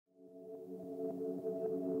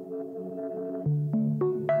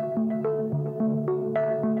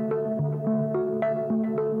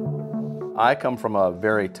I come from a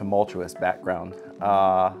very tumultuous background.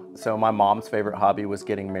 So my mom's favorite hobby was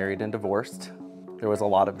getting married and divorced. There was a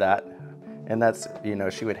lot of that. And that's,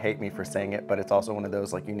 she would hate me for saying it, but it's also one of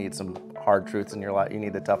those, like, you need some hard truths in your life. You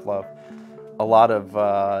need the tough love. A lot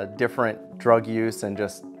of different drug use and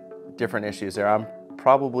just different issues there. I'm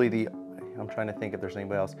trying to think if there's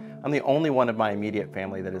anybody else. I'm the only one of my immediate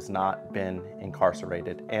family that has not been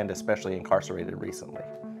incarcerated, and especially incarcerated recently.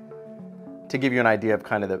 To give you an idea of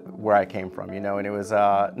kind of where I came from, and it was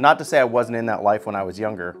not to say I wasn't in that life when I was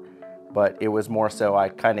younger, but it was more so I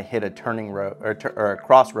kind of hit a turning road or a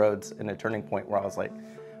crossroads and a turning point where I was like,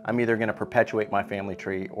 I'm either going to perpetuate my family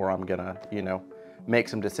tree or I'm going to, make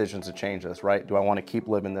some decisions to change this, right? Do I want to keep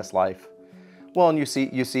living this life? Well, and you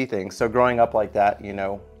see things. So growing up like that,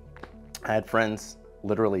 I had friends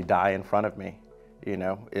literally die in front of me.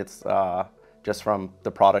 It's just from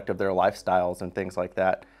the product of their lifestyles and things like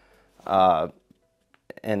that.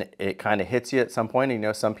 And it kind of hits you at some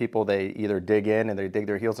point. Some people, they either dig in and they dig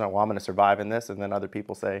their heels in, well, I'm going to survive in this. And then other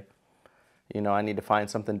people say, I need to find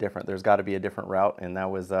something different. There's got to be a different route. And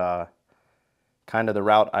that was kind of the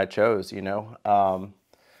route I chose,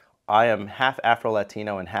 I am half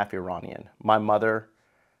Afro-Latino and half Iranian. My mother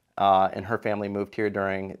and her family moved here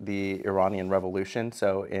during the Iranian Revolution,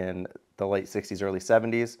 so in the late 60s, early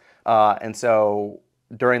 70s. And so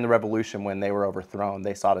during the revolution, when they were overthrown,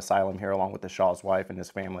 they sought asylum here along with the Shah's wife and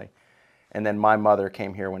his family. And then my mother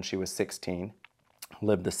came here when she was 16,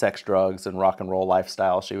 lived the sex, drugs, and rock and roll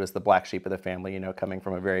lifestyle. She was the black sheep of the family, coming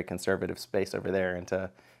from a very conservative space over there into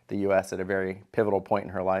the U.S. at a very pivotal point in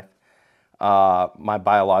her life. My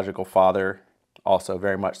biological father, also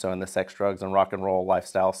very much so in the sex, drugs, and rock and roll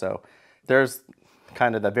lifestyle. So there's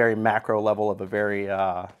kind of the very macro level of a very,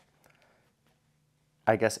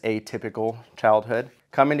 atypical childhood.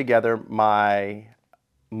 Coming together, my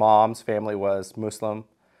mom's family was Muslim,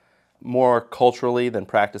 more culturally than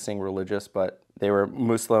practicing religious, but they were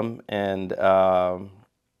Muslim, and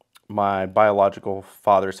my biological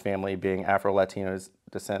father's family, being Afro-Latino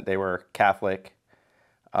descent, they were Catholic.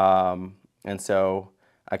 And so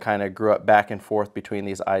I kind of grew up back and forth between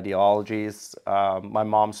these ideologies. My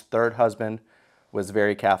mom's third husband was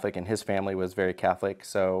very Catholic, and his family was very Catholic.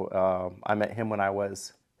 So I met him when I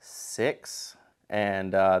was 6,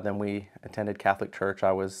 and then we attended Catholic church.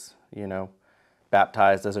 I was,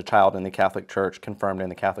 baptized as a child in the Catholic church, confirmed in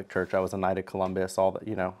the Catholic church. I was a Knight of Columbus.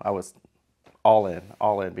 I was all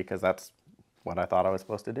in because that's what I thought I was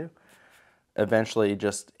supposed to do. Eventually,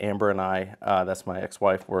 just Amber and I, that's my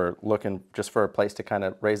ex-wife, were looking just for a place to kind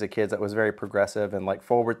of raise the kids that was very progressive and like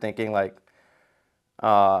forward thinking, like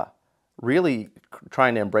really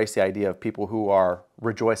trying to embrace the idea of people who are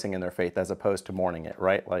rejoicing in their faith as opposed to mourning it,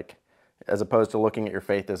 right? Like, as opposed to looking at your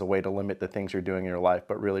faith as a way to limit the things you're doing in your life,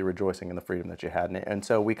 but really rejoicing in the freedom that you had in it. And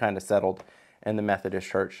so we kind of settled in the Methodist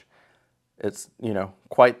Church. It's,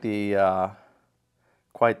 quite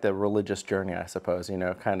the religious journey, I suppose,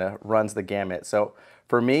 kind of runs the gamut. So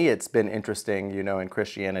for me, it's been interesting, in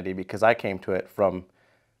Christianity, because I came to it from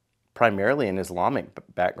primarily an Islamic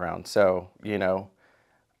background. So,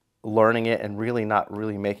 learning it and really not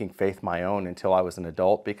really making faith my own until I was an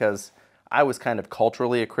adult, because I was kind of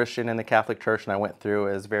culturally a Christian in the Catholic Church, and I went through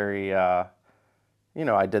as very, I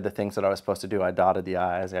did the things that I was supposed to do. I dotted the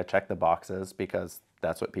I's, I checked the boxes, because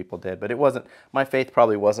that's what people did. But my faith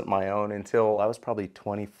probably wasn't my own until I was probably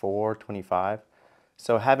 24, 25.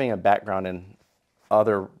 So having a background in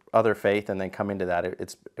other faith and then coming to that,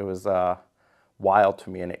 it was wild to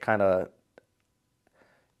me, and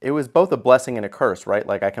it was both a blessing and a curse, right?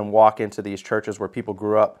 Like, I can walk into these churches where people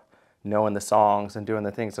grew up knowing the songs and doing the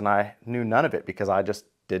things, and I knew none of it because I just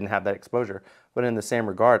didn't have that exposure. But in the same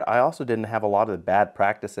regard, I also didn't have a lot of the bad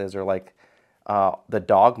practices or like the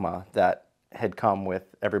dogma that had come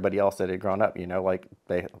with everybody else that had grown up, like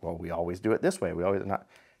we always do it this way. We always not,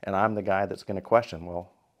 and I'm the guy that's going to question, well,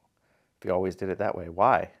 if you always did it that way,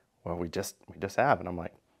 why? Well, we just have. And I'm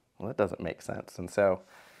like, well, that doesn't make sense. And so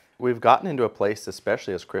we've gotten into a place,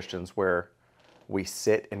 especially as Christians, where we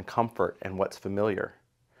sit in comfort and what's familiar.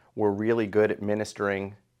 We're really good at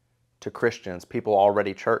ministering to Christians, people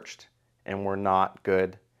already churched, and we're not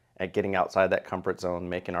good at getting outside that comfort zone,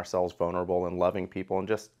 making ourselves vulnerable and loving people, and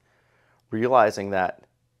just realizing that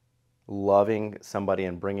loving somebody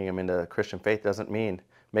and bringing them into the Christian faith doesn't mean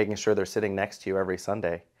making sure they're sitting next to you every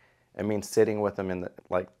Sunday. It means sitting with them in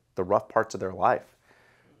the rough parts of their life,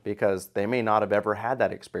 because they may not have ever had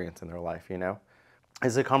that experience in their life,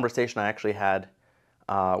 It's a conversation I actually had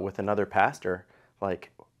with another pastor,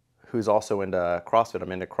 who's also into CrossFit.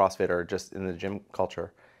 I'm into CrossFit, or just in the gym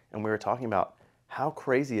culture. And we were talking about how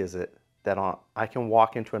crazy is it that I can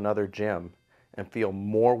walk into another gym and feel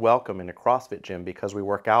more welcome in a CrossFit gym because we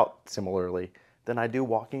work out similarly than I do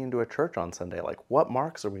walking into a church on Sunday. Like, what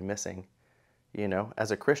marks are we missing,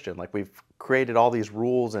 as a Christian? Like, we've created all these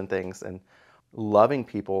rules and things, and loving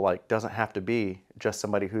people, like, doesn't have to be just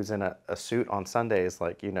somebody who's in a suit on Sundays.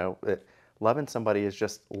 Like, loving somebody is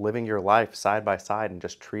just living your life side by side and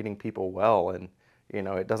just treating people well. And,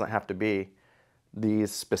 it doesn't have to be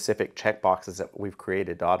these specific check boxes that we've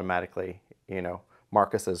created to automatically,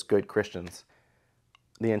 mark us as good Christians.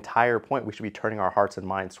 The entire point, we should be turning our hearts and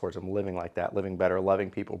minds towards them, living like that, living better,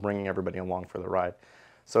 loving people, bringing everybody along for the ride.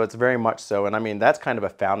 So it's very much so. And I mean, that's kind of a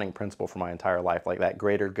founding principle for my entire life, like that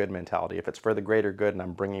greater good mentality. If it's for the greater good and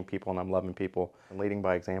I'm bringing people and I'm loving people and leading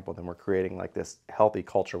by example, then we're creating like this healthy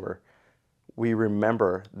culture where we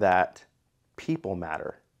remember that people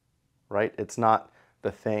matter, right? It's not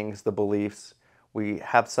the things, the beliefs. We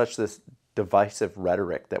have such this divisive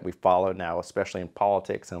rhetoric that we follow now, especially in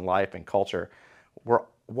politics and life and culture. We're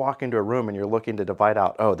walk into a room and you're looking to divide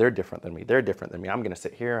out, oh, they're different than me, they're different than me, I'm going to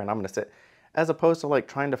sit here and I'm going to sit, as opposed to like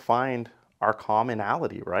trying to find our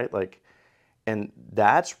commonality, right? Like, and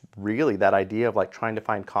that's really that idea of like trying to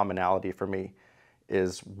find commonality for me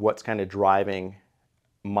is what's kind of driving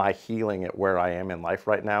my healing at where I am in life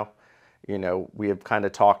right now. We have kind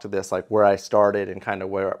of talked to this, like where I started and kind of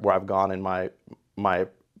where I've gone in my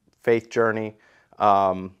faith journey.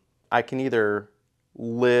 I can either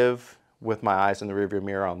live with my eyes in the rearview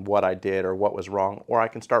mirror on what I did or what was wrong, or I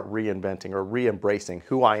can start reinventing or re-embracing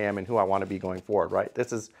who I am and who I want to be going forward, right?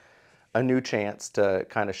 This is a new chance to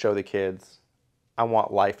kind of show the kids, I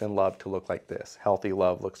want life and love to look like this. Healthy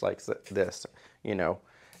love looks like this,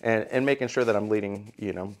 and making sure that I'm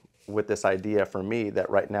leading, with this idea for me that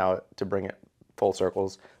right now, to bring it full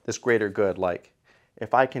circles, this greater good, like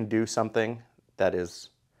if I can do something that is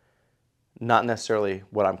not necessarily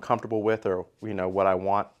what I'm comfortable with or, what I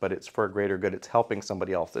want, but it's for a greater good. It's helping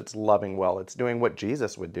somebody else. It's loving well. It's doing what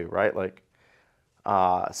Jesus would do, right? Like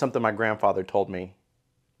something my grandfather told me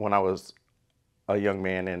when I was a young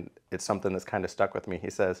man, and it's something that's kind of stuck with me. He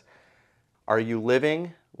says, are you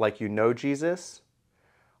living like you know Jesus?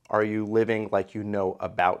 Are you living like you know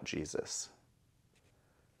about Jesus?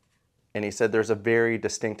 And he said there's a very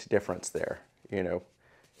distinct difference there,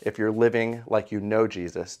 If you're living like you know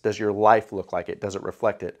Jesus, does your life look like it? Does it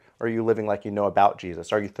reflect it? Are you living like you know about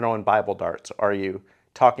Jesus? Are you throwing Bible darts? Are you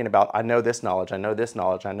talking about, I know this knowledge, I know this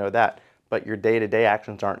knowledge, I know that, but your day-to-day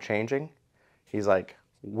actions aren't changing? He's like,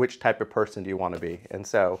 which type of person do you want to be? And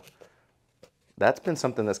so that's been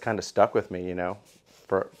something that's kind of stuck with me,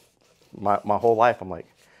 for my whole life. I'm like,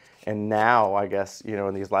 and now I guess,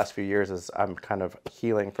 in these last few years as I'm kind of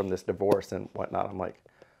healing from this divorce and whatnot, I'm like,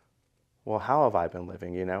 well, how have I been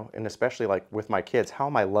living, And especially like with my kids, how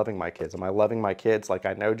am I loving my kids? Am I loving my kids like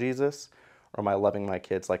I know Jesus? Or am I loving my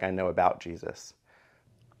kids like I know about Jesus?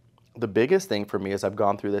 The biggest thing for me as I've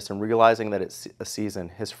gone through this and realizing that it's a season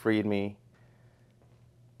has freed me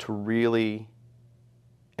to really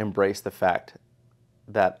embrace the fact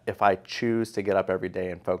that if I choose to get up every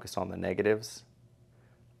day and focus on the negatives,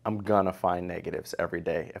 I'm gonna find negatives every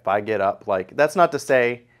day. If I get up, like, that's not to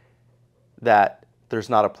say that there's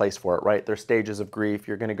not a place for it, right? There's stages of grief.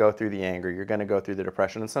 You're gonna go through the anger. You're gonna go through the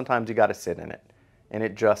depression. And sometimes you gotta sit in it. And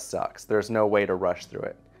it just sucks. There's no way to rush through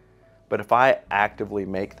it. But if I actively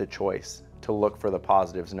make the choice to look for the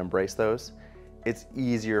positives and embrace those, it's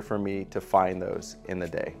easier for me to find those in the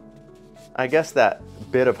day. I guess that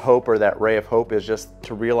bit of hope or that ray of hope is just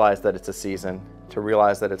to realize that it's a season, to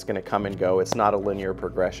realize that it's gonna come and go. It's not a linear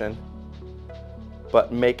progression.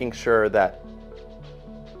 But making sure that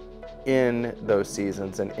in those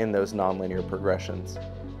seasons and in those nonlinear progressions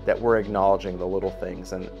that we're acknowledging the little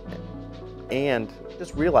things and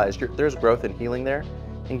just realize there's growth and healing there,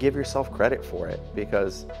 and give yourself credit for it,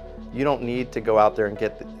 because you don't need to go out there and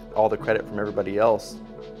get all the credit from everybody else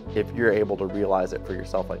if you're able to realize it for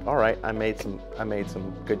yourself. Like, all right, I made some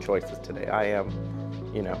good choices today.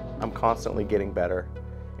 I'm constantly getting better.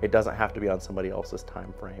 It doesn't have to be on somebody else's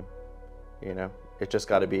time frame. It just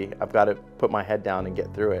got to be, I've got to put my head down and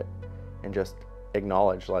get through it and just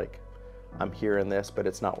acknowledge, like, I'm here in this, but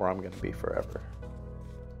it's not where I'm going to be forever.